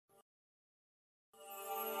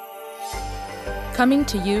Coming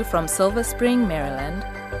to you from Silver Spring, Maryland,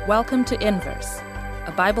 welcome to Inverse,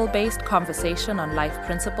 a Bible-based conversation on life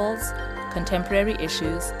principles, contemporary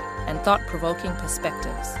issues, and thought-provoking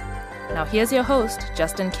perspectives. Now here's your host,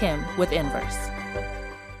 Justin Kim, with Inverse.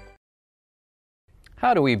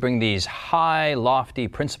 How do we bring these high, lofty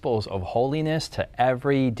principles of holiness to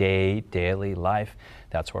everyday, daily life?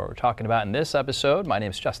 That's what we're talking about in this episode. My name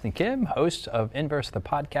is Justin Kim, host of Inverse, the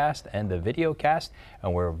podcast and the video cast,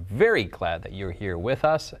 and we're very glad that you're here with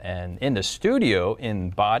us. And in the studio, in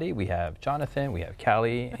body, we have Jonathan, we have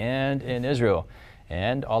Callie, and in Israel.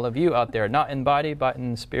 And all of you out there, not in body, but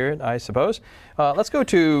in spirit, I suppose. Let's go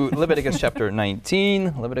to Leviticus chapter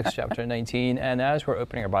 19. Leviticus chapter 19. And as we're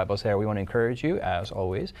opening our Bibles there, we want to encourage you, as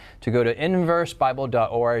always, to go to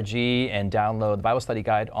inversebible.org and download the Bible study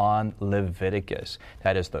guide on Leviticus.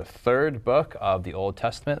 That is the third book of the Old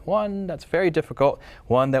Testament, one that's very difficult,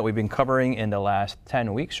 one that we've been covering in the last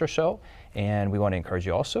 10 weeks or so. And we want to encourage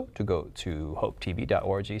you also to go to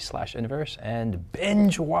hopetv.org/inverse and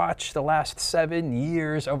binge watch the last 7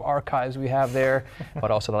 years of archives we have there, but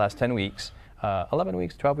also the last 10 weeks, 11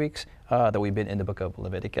 weeks, 12 weeks that we've been in the book of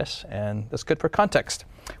Leviticus. And that's good for context.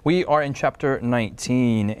 We are in chapter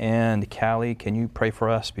 19. And Callie, can you pray for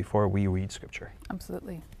us before we read scripture?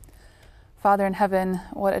 Absolutely. Father in heaven,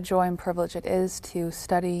 what a joy and privilege it is to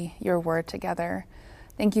study your word together.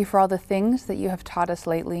 Thank you for all the things that you have taught us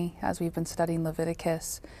lately as we've been studying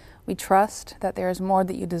Leviticus. We trust that there is more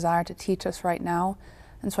that you desire to teach us right now.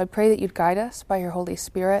 And so I pray that you'd guide us by your Holy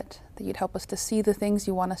Spirit, that you'd help us to see the things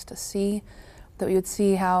you want us to see, that we would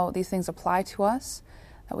see how these things apply to us,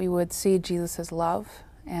 that we would see Jesus' love,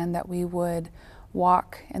 and that we would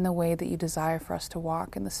walk in the way that you desire for us to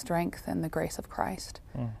walk, in the strength and the grace of Christ.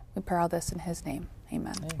 We pray all this in his name.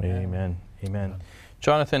 Amen. Amen. Amen.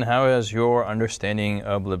 Jonathan, how has your understanding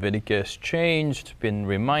of Leviticus changed, been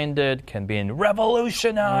reminded, can be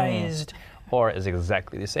revolutionized, or is it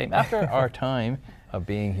exactly the same after our time of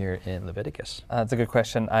being here in Leviticus? That's a good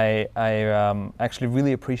question. I actually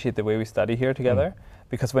really appreciate the way we study here together,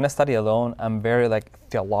 because when I study alone, I'm very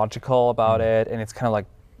theological about it, and it's kind of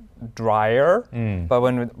drier. But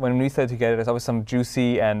when we study together, there's always some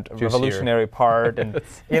juicy and revolutionary part, and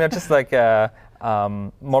just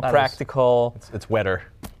more practical. It's wetter.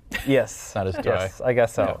 Yes. Not as dry. Yes, I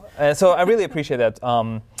guess so. Yeah. So I really appreciate that.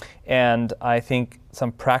 And I think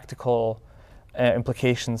some practical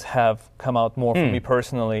implications have come out more for me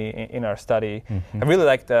personally in our study. I really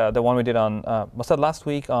liked the one we did on, was that last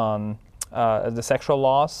week, on the sexual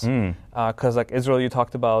laws? Because Israel, you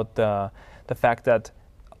talked about the fact that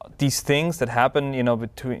these things that happen,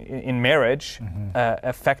 in marriage,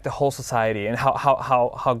 affect the whole society, and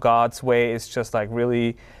how God's way is just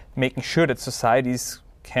really making sure that societies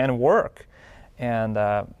can work. And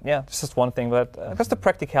it's just one thing, but just the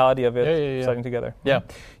practicality of it, studying together. Yeah.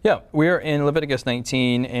 We're in Leviticus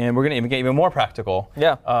 19, and we're going to get even more practical.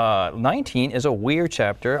 19 is a weird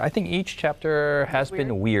chapter. I think each chapter has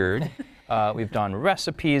been weird. We've done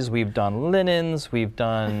recipes, we've done linens, we've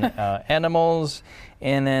done animals,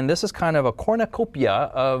 and then this is kind of a cornucopia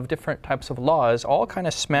of different types of laws, all kind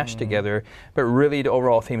of smashed together, but really the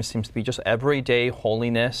overall theme seems to be just everyday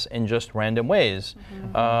holiness in just random ways,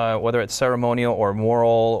 whether it's ceremonial or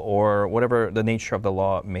moral or whatever the nature of the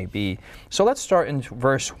law may be. So let's start in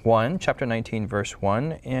verse 1, chapter 19, verse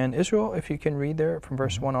 1, and Israel, if you can read there from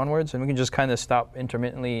verse 1 onwards, and we can just kind of stop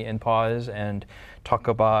intermittently and pause and talk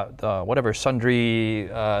about whatever sundry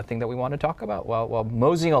thing that we want to talk about while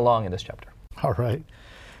moseying along in this chapter. All right.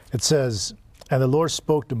 It says, "And the Lord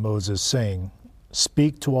spoke to Moses, saying,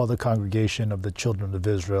 Speak to all the congregation of the children of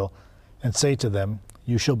Israel, and say to them,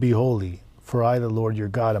 You shall be holy, for I, the Lord your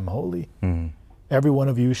God, am holy. Every one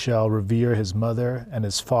of you shall revere his mother and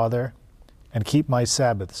his father, and keep my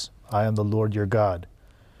Sabbaths. I am the Lord your God.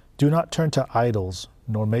 Do not turn to idols,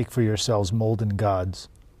 nor make for yourselves molten gods.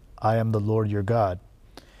 I am the Lord your God.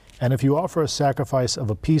 And if you offer a sacrifice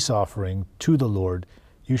of a peace offering to the Lord,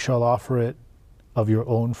 you shall offer it of your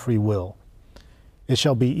own free will. It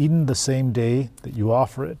shall be eaten the same day that you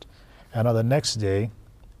offer it, and on the next day,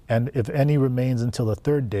 and if any remains until the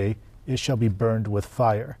third day, it shall be burned with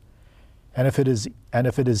fire. And if it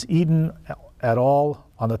is eaten at all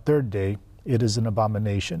on the third day, it is an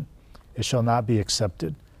abomination. It shall not be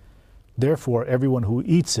accepted. Therefore, everyone who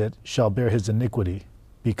eats it shall bear his iniquity,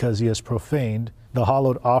 because he has profaned the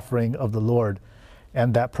hallowed offering of the Lord,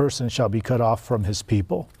 and that person shall be cut off from his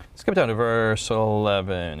people." Skip down to verse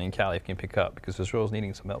 11, and Callie, if you can pick up, because Israel's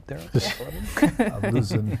needing some help there.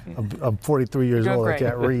 I'm 43 years old, I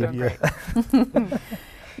can't read.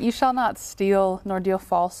 You shall not steal, nor deal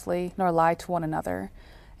falsely, nor lie to one another.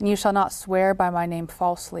 And you shall not swear by my name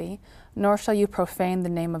falsely, nor shall you profane the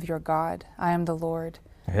name of your God. I am the Lord.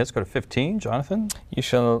 Okay, let's go to 15, Jonathan. You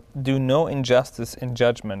shall do no injustice in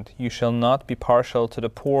judgment. You shall not be partial to the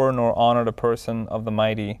poor, nor honor the person of the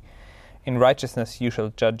mighty. In righteousness you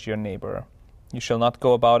shall judge your neighbor. You shall not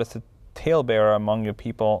go about as a talebearer among your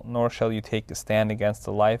people, nor shall you take a stand against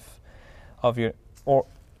the life of your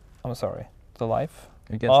the life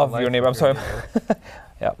of your neighbor. I'm sorry.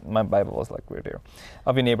 Yeah, my Bible was like weird here.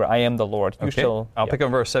 Of your neighbor, I am the Lord. You shall. I'll pick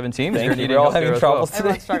up verse 17. We're all having troubles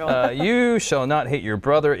today. You shall not hate your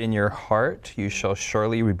brother in your heart. You shall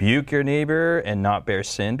surely rebuke your neighbor and not bear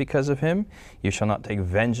sin because of him. You shall not take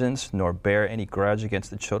vengeance nor bear any grudge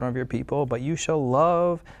against the children of your people, but you shall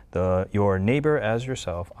love your neighbor as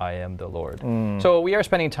yourself. I am the Lord. So we are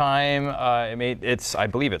spending time. I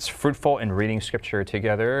believe it's fruitful in reading Scripture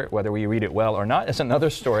together. Whether we read it well or not is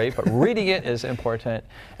another story, but reading it is important.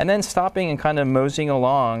 And then stopping and kind of moseying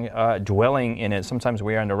along, dwelling in it. Sometimes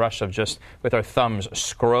we are in the rush of just with our thumbs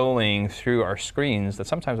scrolling through our screens. That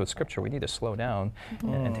sometimes with Scripture we need to slow down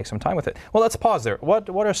and take some time with it. Well, let's pause there. What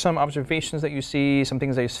are some observations that you see? Some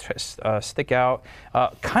things that stick out?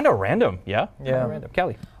 Kind of random, yeah. Random.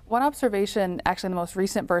 Callie. One observation, actually in the most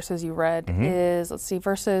recent verses you read, is,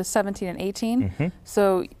 verses 17 and 18.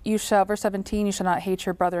 So verse 17, you shall not hate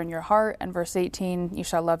your brother in your heart, and verse 18, you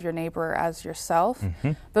shall love your neighbor as yourself.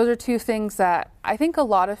 Those are two things that I think a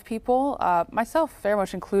lot of people, myself very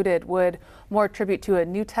much included, would more attribute to a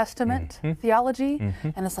New Testament theology.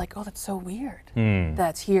 And it's like, oh, that's so weird.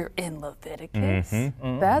 That's here in Leviticus.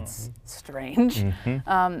 That's strange.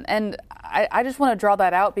 And I just want to draw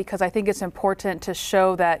that out because I think it's important to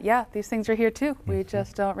show that, yeah, these things are here too. We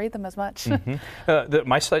just don't read them as much.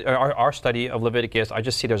 Our study of Leviticus, I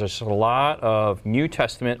just see there's just a lot of New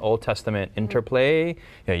Testament, Old Testament interplay.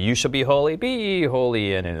 You shall be holy, be ye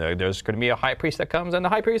holy. And there's going to be a high priest that comes, and the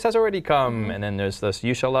high priest has already come. And then there's this,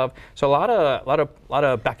 you shall love. So a lot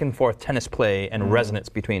of back and forth tennis play and resonance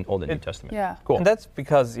between Old and New Testament. Yeah. Cool. And that's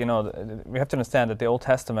because, we have to understand that the Old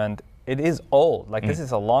Testament, it is old. Like this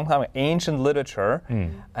is a long time, ancient literature,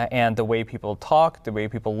 and the way people talked, the way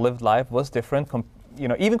people lived life was different,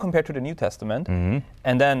 even compared to the New Testament.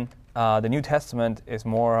 And then the New Testament is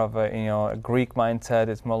more of a Greek mindset.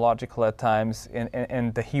 It's more logical at times,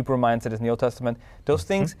 and the Hebrew mindset is in the Old Testament. Those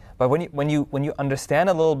things. But when you understand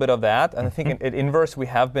a little bit of that, and I think in Inverse we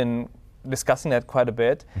have been discussing that quite a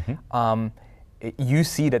bit. You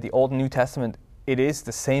see that the Old and New Testament, it is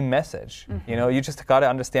the same message. You just got to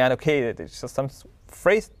understand, okay, it's just some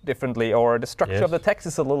phrased differently, or the structure of the text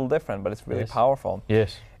is a little different, but it's really powerful.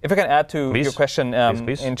 Yes. If I can add to your question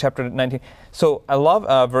in chapter 19. So I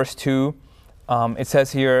love verse 2. It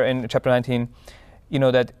says here in chapter 19,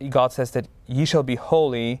 that God says that ye shall be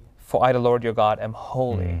holy, for I, the Lord your God, am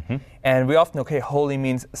holy. And we often, holy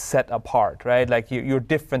means set apart, right? Like you're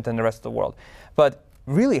different than the rest of the world. But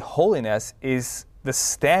really, holiness is the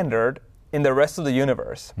standard in the rest of the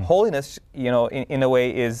universe. Holiness, in a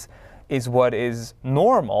way is what is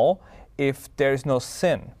normal if there's no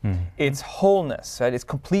sin. It's wholeness, right? It's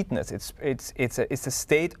completeness. It's a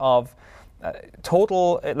state of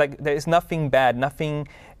total, like there is nothing bad, nothing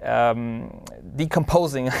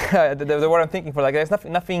decomposing. the word I'm thinking for, like there's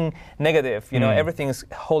nothing negative. Everything is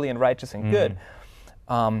holy and righteous and good.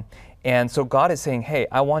 And so God is saying, hey,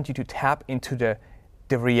 I want you to tap into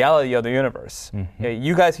the reality of the universe.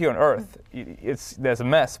 You guys here on earth, there's a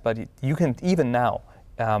mess, but you can even now,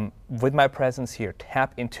 with my presence here,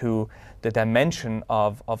 tap into the dimension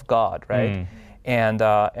of God, right? And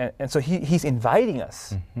so he's inviting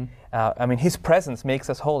us. His presence makes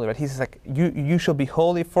us holy, right? He's like, you shall be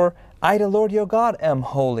holy, for I, the Lord your God, am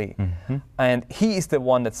holy. And he is the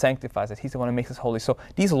one that sanctifies us. He's the one that makes us holy. So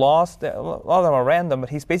these laws, a lot of them are random, but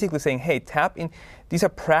he's basically saying, hey, tap in. These are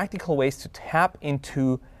practical ways to tap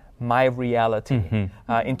into my reality,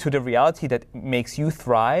 into the reality that makes you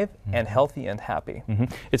thrive and healthy and happy.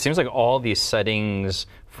 It seems like all these settings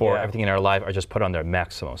for everything in our life are just put on their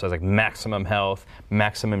maximum. So it's like maximum health,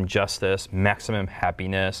 maximum justice, maximum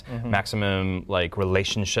happiness, maximum like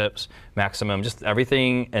relationships, maximum just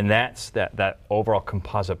everything. And that's that overall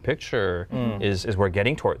composite picture is we're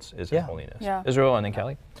getting towards is holiness. Yeah. Israel and then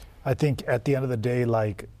Callie? I think at the end of the day,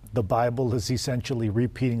 like the Bible is essentially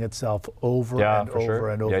repeating itself over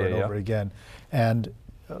and over again. And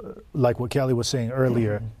like what Callie was saying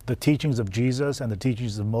earlier, the teachings of Jesus and the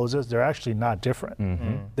teachings of Moses, they're actually not different.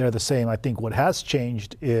 They're the same. I think what has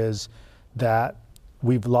changed is that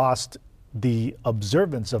we've lost the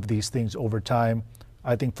observance of these things over time,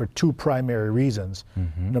 I think for two primary reasons.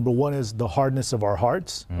 Number one is the hardness of our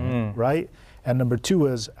hearts, right? And number two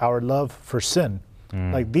is our love for sin.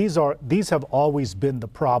 Like these have always been the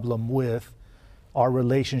problem with our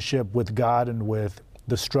relationship with God and with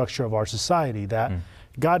the structure of our society, that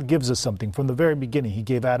God gives us something. From the very beginning, he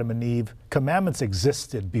gave Adam and Eve. Commandments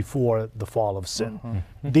existed before the fall of sin.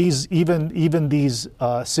 These even these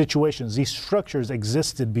situations, these structures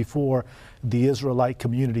existed before the Israelite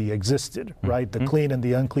community existed, right? The clean and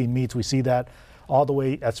the unclean meats, we see that all the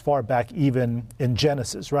way as far back even in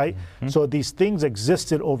Genesis, right? So these things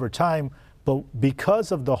existed over time, but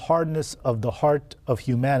because of the hardness of the heart of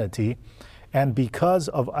humanity, and because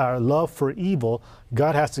of our love for evil,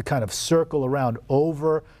 God has to kind of circle around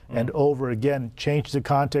over and over again, change the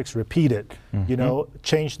context, repeat it,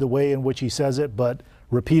 change the way in which he says it, but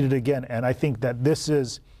repeat it again. And I think that this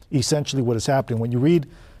is essentially what is happening. When you read,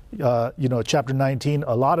 chapter 19,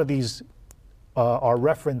 a lot of these are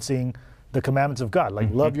referencing the commandments of God, like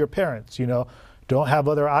love your parents, don't have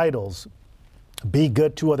other idols, be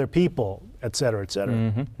good to other people, et cetera, et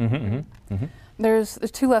cetera. There's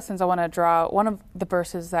two lessons I want to draw. One of the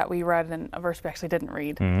verses that we read, and a verse we actually didn't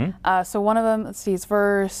read. So one of them, let's see, is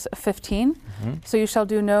verse 15. So you shall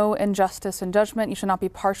do no injustice in judgment. You shall not be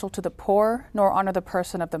partial to the poor, nor honor the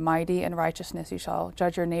person of the mighty. In righteousness you shall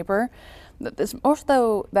judge your neighbor. This,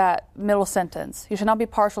 also that middle sentence, you shall not be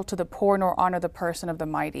partial to the poor, nor honor the person of the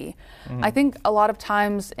mighty. I think a lot of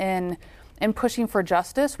times in pushing for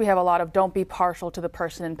justice, we have a lot of don't be partial to the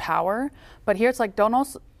person in power. But here it's like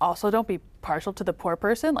don't be partial to the poor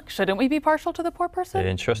person. Like, shouldn't we be partial to the poor person?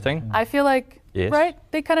 Interesting. I feel like, yes. Right?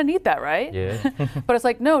 They kind of need that, right? Yeah. But it's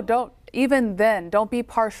like, no, don't be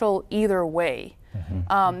partial either way.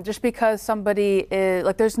 Just because somebody is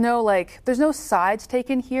like, there's no sides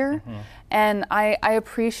taken here. And I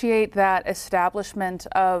appreciate that establishment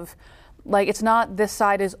of, like, it's not this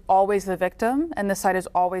side is always the victim and this side is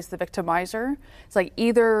always the victimizer. It's like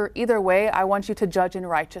either way, I want you to judge in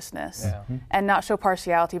righteousness and not show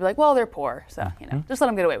partiality. Be like, well, they're poor, so just let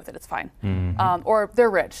them get away with it. It's fine. Or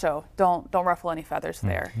they're rich, so don't ruffle any feathers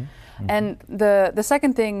there. And the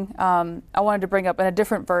second thing I wanted to bring up in a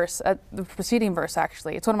different verse, the preceding verse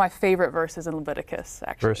actually. It's one of my favorite verses in Leviticus.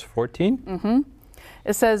 Actually, verse 14.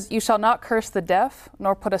 It says, you shall not curse the deaf,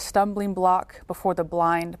 nor put a stumbling block before the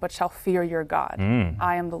blind, but shall fear your God.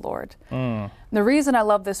 I am the Lord. The reason I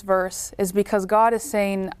love this verse is because God is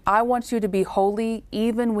saying, I want you to be holy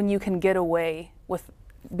even when you can get away with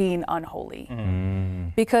being unholy.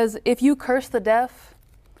 Because if you curse the deaf,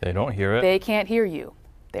 they don't hear it. They can't hear you.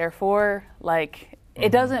 Therefore, it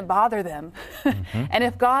doesn't bother them. And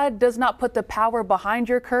if God does not put the power behind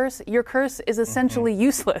your curse is essentially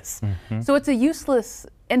useless. So it's a useless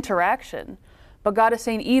interaction. But God is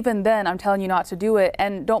saying, even then, I'm telling you not to do it.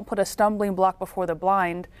 And don't put a stumbling block before the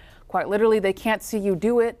blind. Quite literally, they can't see you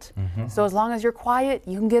do it. So as long as you're quiet,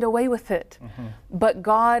 you can get away with it. But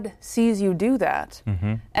God sees you do that.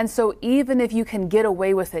 And so even if you can get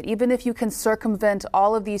away with it, even if you can circumvent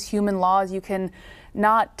all of these human laws, you can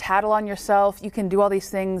not tattle on yourself, you can do all these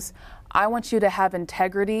things, I want you to have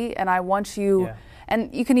integrity, and I want you,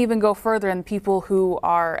 and you can even go further in people who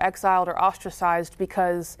are exiled or ostracized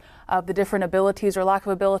because of the different abilities or lack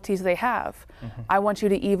of abilities they have. I want you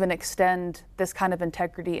to even extend this kind of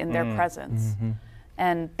integrity in their presence.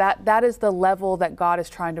 And that is the level that God is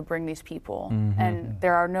trying to bring these people. And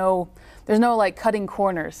there's no like cutting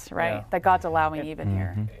corners, right? That God's allowing even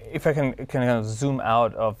here. If I can kind of zoom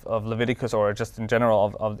out of Leviticus, or just in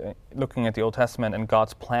general of looking at the Old Testament and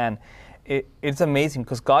God's plan, it's amazing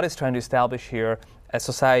because God is trying to establish here a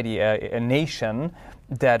society, a nation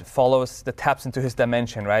that taps into his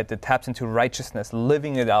dimension, right? That taps into righteousness,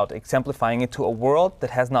 living it out, exemplifying it to a world that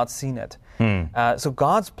has not seen it. So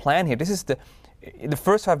God's plan here, this is the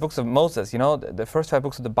first 5 books of Moses, the first 5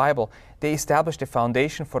 books of the Bible, they established a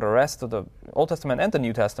foundation for the rest of the Old Testament and the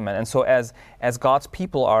New Testament. And so as God's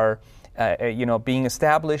people are, being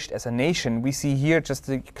established as a nation, we see here just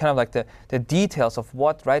the details of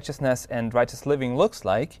what righteousness and righteous living looks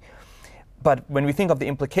like. But when we think of the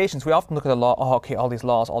implications, we often look at the law, all these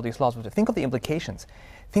laws, but think of the implications.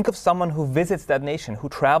 Think of someone who visits that nation, who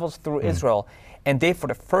travels through Israel, and they, for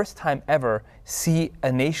the first time ever, see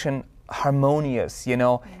a nation harmonious,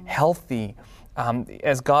 healthy.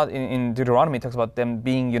 As God in Deuteronomy talks about them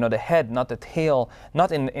being, the head, not the tail,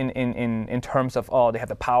 not in terms of, they have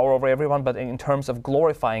the power over everyone, but in terms of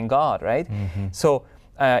glorifying God, right? So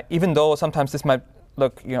even though sometimes this might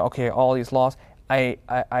look, all these laws,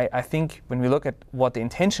 I think when we look at what the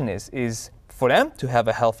intention is for them to have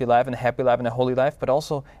a healthy life and a happy life and a holy life, but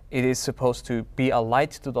also it is supposed to be a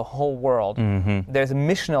light to the whole world. There's a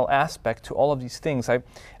missional aspect to all of these things. I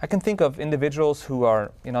can think of individuals who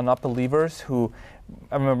are not believers.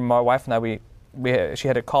 I remember my wife and I, she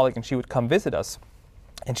had a colleague and she would come visit us,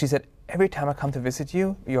 And she said, every time I come to visit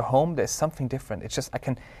you, your home, there's something different. It's just,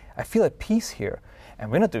 I feel at peace here.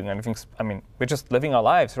 And we're not doing anything, we're just living our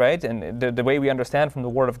lives, right? And the way we understand from the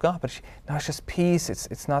Word of God. But it's just peace.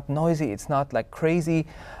 It's not noisy. It's not like crazy.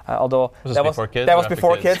 Although that was before kids. That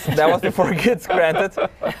was before kids, granted.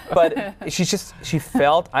 But she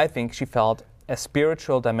felt a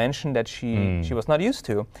spiritual dimension that she was not used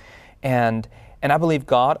to. And I believe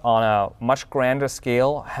God, on a much grander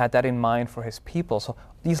scale, had that in mind for His people. So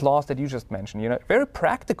these laws that you just mentioned, very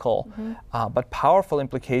practical, but powerful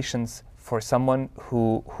implications for someone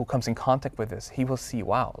who comes in contact with this. He will see,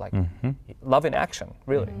 wow, love in action,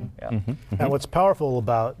 really. Yeah. And what's powerful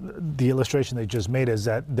about the illustration they just made is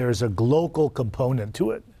that there's a local component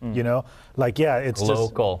to it. It's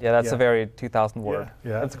local. That's a very 2000 word.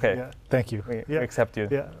 Yeah. That's okay. Yeah. Thank you. We accept you.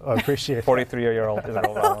 Yeah, I appreciate it. 43-year-old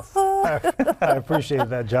Israel Ramos. I appreciate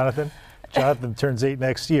that, Jonathan. Jonathan turns 8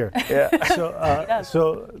 next year. Yeah.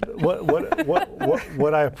 So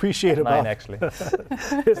what I appreciate about 9 actually.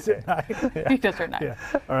 Is it 9? Yeah. He just turned 9. Yeah.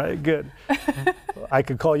 All right. Good. I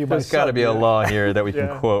could call you my son. There's got to be a law here that we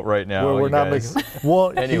can quote right now. Where we're not guys. making.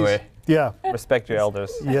 Well, anyway. Yeah. Respect your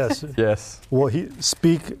elders. Yes. Yes. Well, he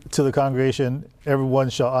speak to the congregation. Everyone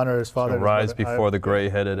shall honor his father. So rise before the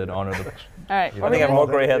gray-headed and honor the. All right. I think I'm more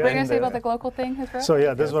gray-headed. What are you going to say about the local thing, Israel? So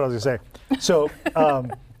this is what I was going to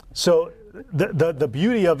say. So the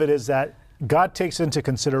beauty of it is that God takes into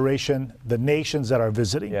consideration the nations that are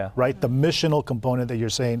visiting, right? The missional component that you're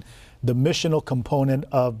saying, the missional component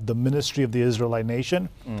of the ministry of the Israelite nation.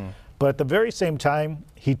 But at the very same time,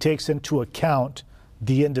 He takes into account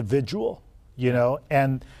the individual,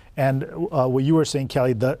 and what you were saying,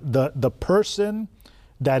 Callie, the person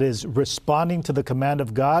that is responding to the command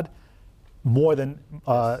of God more than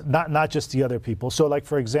not just the other people. So, like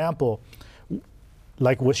for example,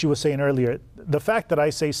 like what she was saying earlier, the fact that I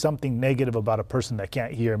say something negative about a person that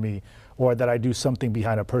can't hear me, or that I do something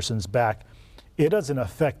behind a person's back, it doesn't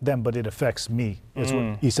affect them, but it affects me. Is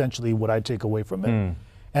essentially what I take away from it.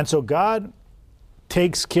 And so God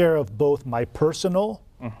takes care of both my personal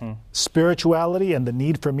spirituality and the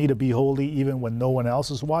need for me to be holy even when no one else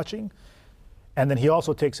is watching. And then He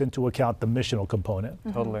also takes into account the missional component.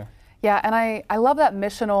 Totally. Yeah, and I love that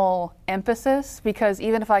missional emphasis, because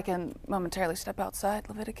even if I can momentarily step outside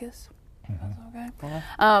Leviticus, okay.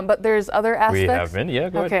 But there's other aspects. We have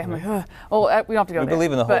been, go okay, ahead. I'm like, we don't have to go there. We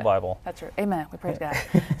believe in the whole Bible. That's right. Amen. We praise God.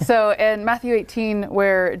 So in Matthew 18,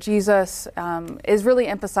 where Jesus is really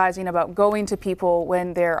emphasizing about going to people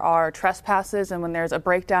when there are trespasses and when there's a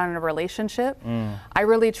breakdown in a relationship, I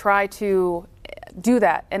really try to do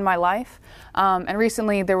that in my life. And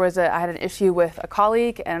recently I had an issue with a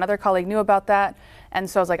colleague, and another colleague knew about that. And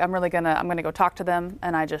so I was like, I'm gonna go talk to them,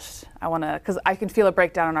 and I wanna, because I can feel a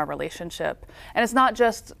breakdown in our relationship. And it's not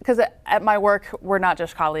just, because at my work, we're not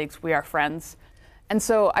just colleagues, we are friends. And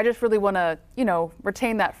so I just really wanna,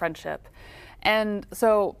 retain that friendship. And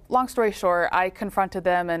so, long story short, I confronted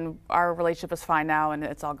them, and our relationship is fine now, and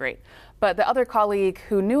it's all great. But the other colleague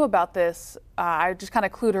who knew about this, I just kind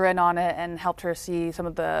of clued her in on it and helped her see some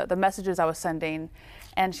of the messages I was sending.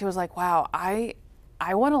 And she was like, wow, I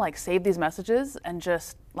want to save these messages and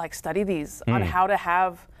just study these on how to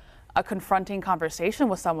have a confronting conversation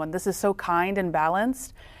with someone. This is so kind and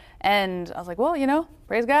balanced. And I was like, well,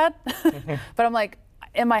 praise God. But I'm like,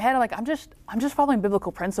 in my head, I'm just following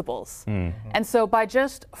biblical principles. And so by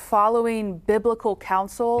just following biblical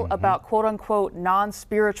counsel about quote unquote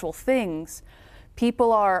non-spiritual things,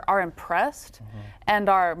 people are impressed and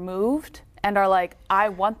are moved and are like, I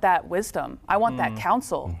want that wisdom. I want that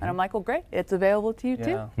counsel. And I'm like, well, great. It's available to you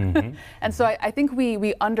too. And so I think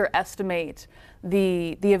we underestimate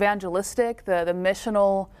the evangelistic, the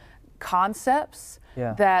missional concepts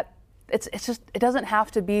that it doesn't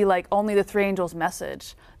have to be only the 3 angels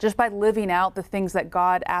message. Just by living out the things that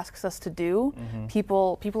God asks us to do,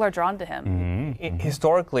 people are drawn to Him.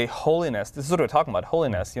 Historically, holiness, this is what we're talking about,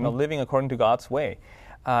 holiness, living according to God's way.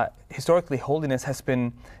 Historically, holiness has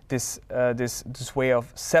been this way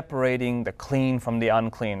of separating the clean from the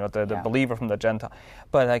unclean, or the believer from the Gentile.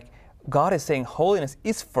 But God is saying holiness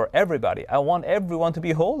is for everybody. I want everyone to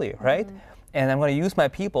be holy, right? And I'm going to use my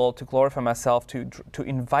people to glorify myself, to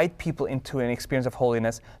invite people into an experience of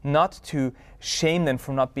holiness, not to shame them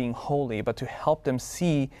for not being holy, but to help them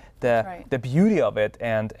see the beauty of it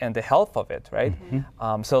and the health of it, right?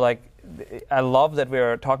 So I love that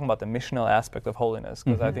we're talking about the missional aspect of holiness,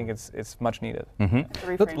 because I think it's much needed.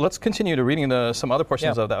 Let's continue to reading some other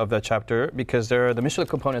portions of that chapter, because the missional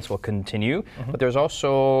components will continue, but there's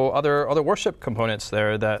also other worship components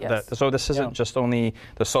there. So this isn't just only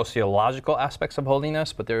the sociological aspects of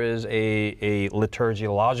holiness, but there is a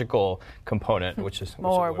liturgiological component, which is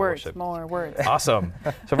more words. Awesome.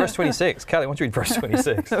 So verse 26, Callie, why don't you read verse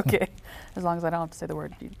 26? Okay, as long as I don't have to say the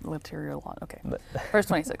word liturgical. Okay, verse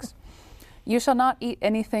 26. You shall not eat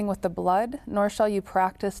anything with the blood, nor shall you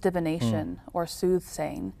practice divination or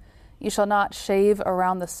soothsaying. You shall not shave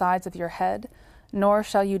around the sides of your head, nor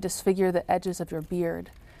shall you disfigure the edges of your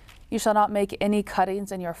beard. You shall not make any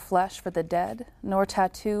cuttings in your flesh for the dead, nor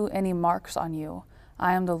tattoo any marks on you.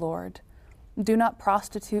 I am the Lord. Do not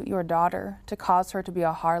prostitute your daughter to cause her to be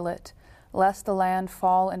a harlot, lest the land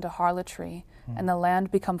fall into harlotry, and the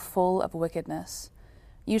land become full of wickedness.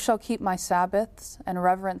 You shall keep my Sabbaths and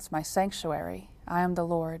reverence my sanctuary. I am the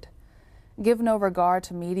Lord. Give no regard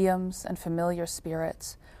to mediums and familiar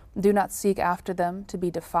spirits. Do not seek after them to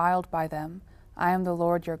be defiled by them. I am the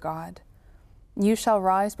Lord your God. You shall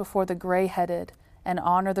rise before the gray-headed and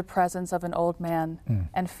honor the presence of an old man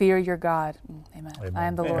and fear your God. Amen. I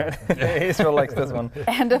am the Lord. Israel likes this one.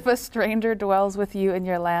 And if a stranger dwells with you in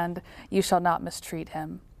your land, you shall not mistreat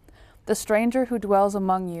him. The stranger who dwells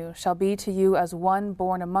among you shall be to you as one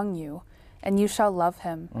born among you, and you shall love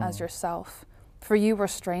him as yourself. For you were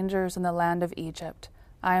strangers in the land of Egypt.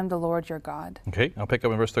 I am the Lord your God. Okay, I'll pick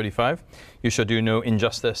up in verse 35. You shall do no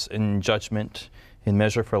injustice in judgment, in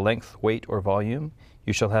measure for length, weight, or volume.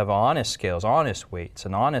 You shall have honest scales, honest weights,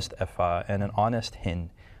 an honest ephah, and an honest hin.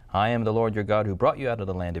 I am the Lord your God who brought you out of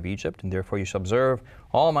the land of Egypt, and therefore you shall observe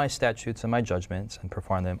all my statutes and my judgments and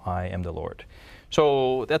perform them. I am the Lord.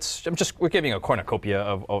 So we're giving a cornucopia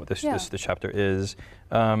of this. Yeah. This chapter is.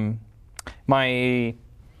 My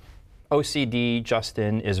OCD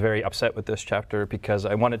Justin is very upset with this chapter because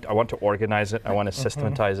I want to organize it. I want to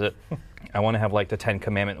systematize it. I want to have like the 10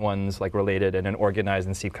 Commandment ones like related and then organize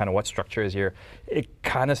and see kind of what structure is here. It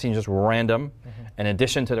kind of seems just random. In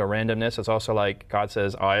addition to the randomness, it's also like God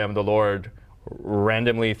says, I am the Lord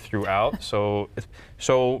randomly throughout. So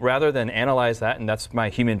rather than analyze that, and that's my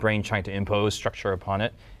human brain trying to impose structure upon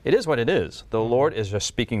it, it is what it is. The Lord is just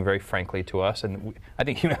speaking very frankly to us, and I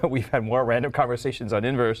think we've had more random conversations on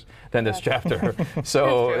Inverse than this chapter.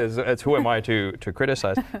 So it's who am I to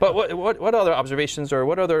criticize? But what other observations or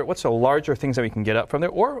what's the larger things that we can get up from there,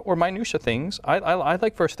 or minutia things? I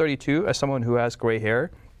like verse 32 as someone who has gray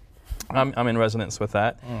hair. I'm in resonance with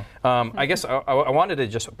that. I guess I wanted to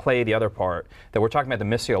just play the other part, that we're talking about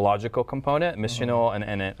the missiological component, missional,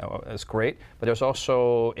 and it's great, but there's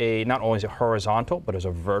also not only a horizontal, but there's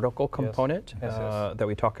a vertical component that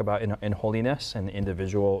we talk about in holiness and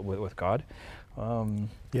individual with God.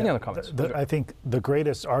 Any other comments? I think the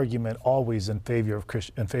greatest argument always in favor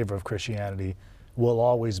of Christianity will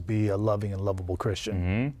always be a loving and lovable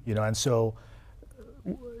Christian. And so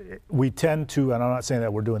we tend to, and I'm not saying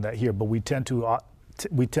that we're doing that here, but we tend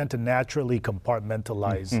to naturally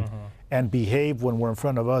compartmentalize and behave when we're in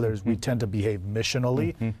front of others. We tend to behave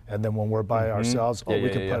missionally, and then when we're by ourselves, we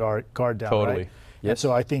can put our guard down. Totally. Right? Yes. And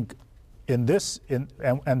so I think and this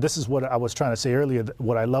is what I was trying to say earlier.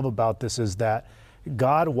 What I love about this is that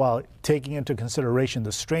God, while taking into consideration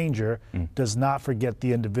the stranger, does not forget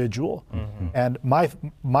the individual. And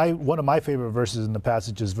one of my favorite verses in the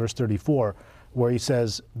passage is verse 34. Where he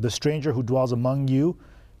says, the stranger who dwells among you,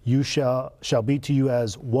 you shall be to you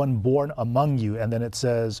as one born among you. And then it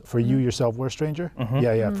says, for you yourself were a stranger?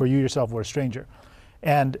 For you yourself were a stranger.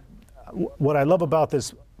 And what I love about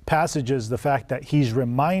this passage is the fact that he's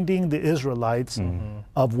reminding the Israelites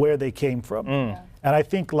of where they came from. And I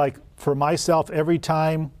think, like, for myself, every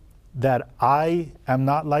time that I am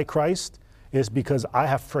not like Christ is because I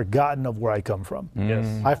have forgotten of where I come from.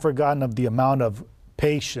 I've forgotten of the amount of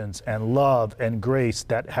patience and love and grace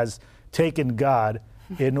that has taken God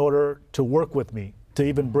in order to work with me, to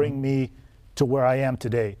even bring me to where I am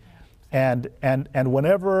today. And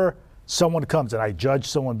whenever someone comes and I judge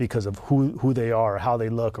someone because of who they are, or how they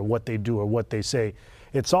look, or what they do, or what they say,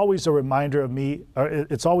 it's always a reminder of me, or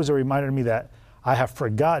it's always a reminder to me that I have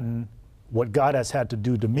forgotten what God has had to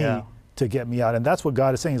do to me to get me out. And that's what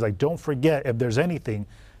God is saying. He's like, don't forget, if there's anything,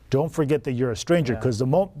 don't forget that you're a stranger, because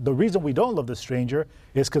the reason we don't love the stranger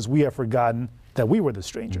is because we have forgotten that we were the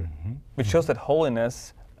stranger. Which shows that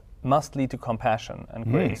holiness must lead to compassion and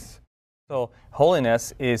grace. So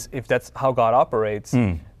holiness is, if that's how God operates,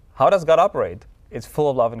 how does God operate? It's full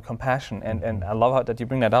of love and compassion, and I love that you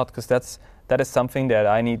bring that out, because that is something that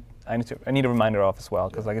I need a reminder of as well,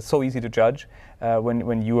 because like it's so easy to judge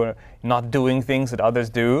when you are not doing things that others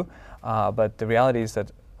do. But the reality is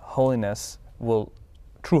that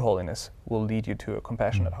true holiness will lead you to a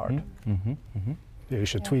compassionate heart. Yeah, you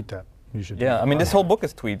should tweet that. You should. Yeah, I mean, this whole book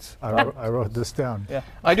is tweets. I wrote this down. Yeah,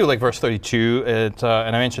 I do like verse 32, and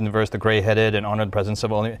I mentioned the verse, the gray-headed and honor the presence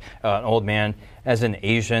of an old man. As an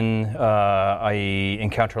Asian, I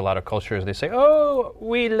encounter a lot of cultures. They say, "Oh,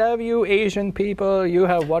 we love you, Asian people. You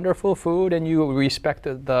have wonderful food, and you respect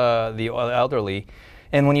the elderly."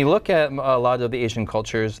 And when you look at a lot of the Asian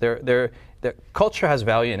cultures, their culture has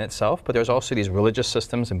value in itself, but there's also these religious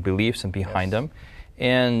systems and beliefs and behind them.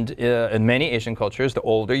 And in many Asian cultures, the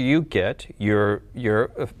older you get, the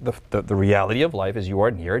reality of life is you are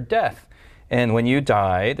near death. And when you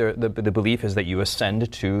die, the belief is that you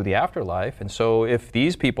ascend to the afterlife. And so if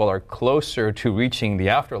these people are closer to reaching the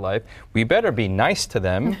afterlife, we better be nice to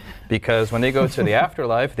them, because when they go to the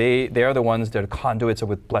afterlife, they are the ones that are conduits of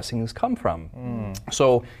what blessings come from.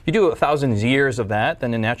 So you do 1,000 years of that,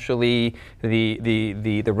 then naturally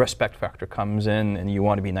the respect factor comes in, and you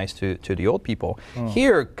want to be nice to the old people.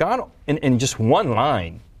 Here, God, in just one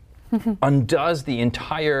line, undoes the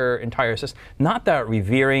entire system. Not that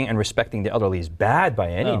revering and respecting the elderly is bad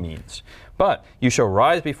by any means, but you shall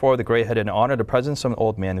rise before the gray-headed and honor the presence of an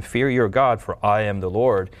old man and fear your God, for I am the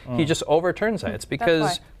Lord. He just overturns that. It's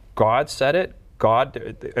because God said it.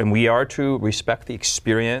 And we are to respect the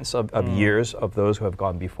experience of years of those who have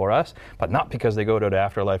gone before us, but not because they go to the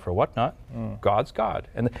afterlife or whatnot. God's God.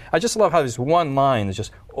 And I just love how this one line is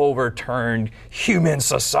just overturned human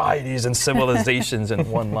societies and civilizations in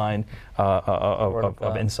one line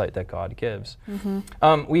of insight that God gives.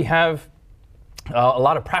 We have a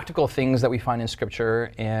lot of practical things that we find in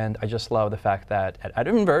Scripture, and I just love the fact that at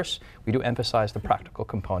Inverse, we do emphasize the practical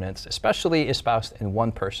components, especially espoused in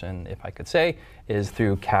one person, if I could say, is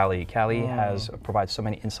through Callie. Callie has provided so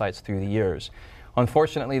many insights through the years.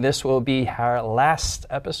 Unfortunately, this will be our last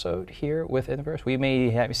episode here with Inverse. We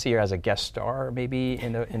may see her as a guest star maybe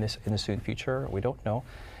in the soon future. We don't know.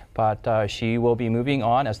 But she will be moving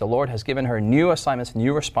on as the Lord has given her new assignments,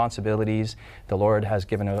 new responsibilities. The Lord has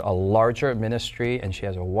given her a larger ministry, and she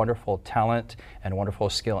has a wonderful talent and wonderful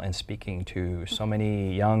skill in speaking to so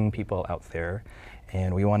many young people out there.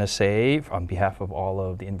 And we want to say, on behalf of all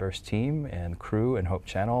of the Inverse team and crew and Hope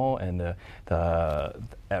Channel and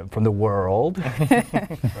from the world, I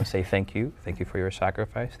want to say thank you. Thank you for your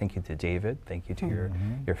sacrifice. Thank you to David. Thank you to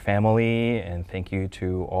your family, and thank you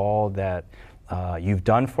to all that you've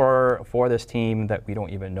done for this team that we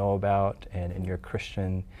don't even know about, and in your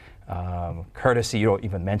Christian courtesy, you don't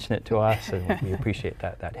even mention it to us, and we appreciate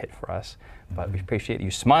that hit for us. But we appreciate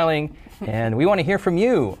you smiling, and we want to hear from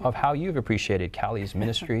you of how you've appreciated Callie's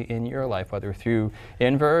ministry in your life, whether through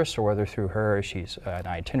Inverse or whether through her. She's an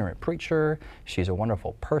itinerant preacher. She's a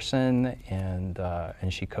wonderful person, and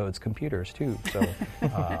she codes computers too. So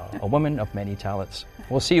a woman of many talents.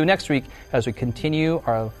 We'll see you next week as we continue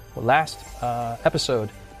our last episode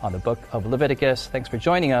on the book of Leviticus. Thanks for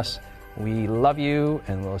joining us. We love you,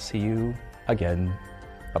 and we'll see you again.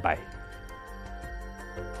 Bye-bye.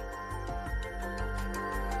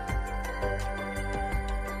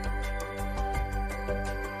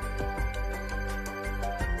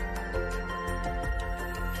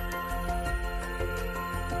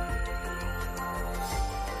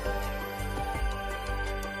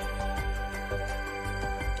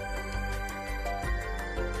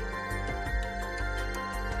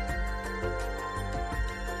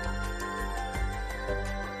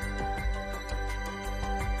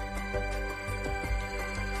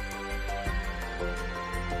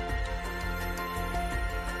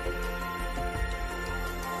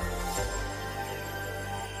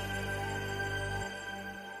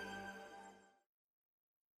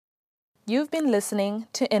 You've been listening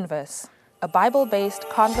to Inverse, a Bible-based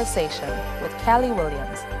conversation with Callie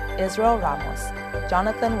Williams, Israel Ramos,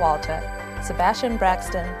 Jonathan Walter, Sebastian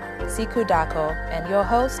Braxton, Siku Dako, and your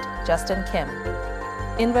host, Justin Kim.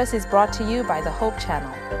 Inverse is brought to you by the Hope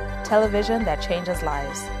Channel, television that changes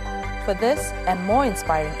lives. For this and more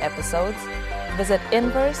inspiring episodes, visit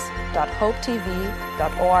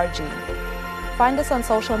inverse.hopetv.org. Find us on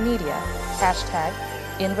social media,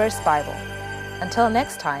 #InverseBible. Until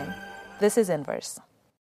next time, this is Inverse.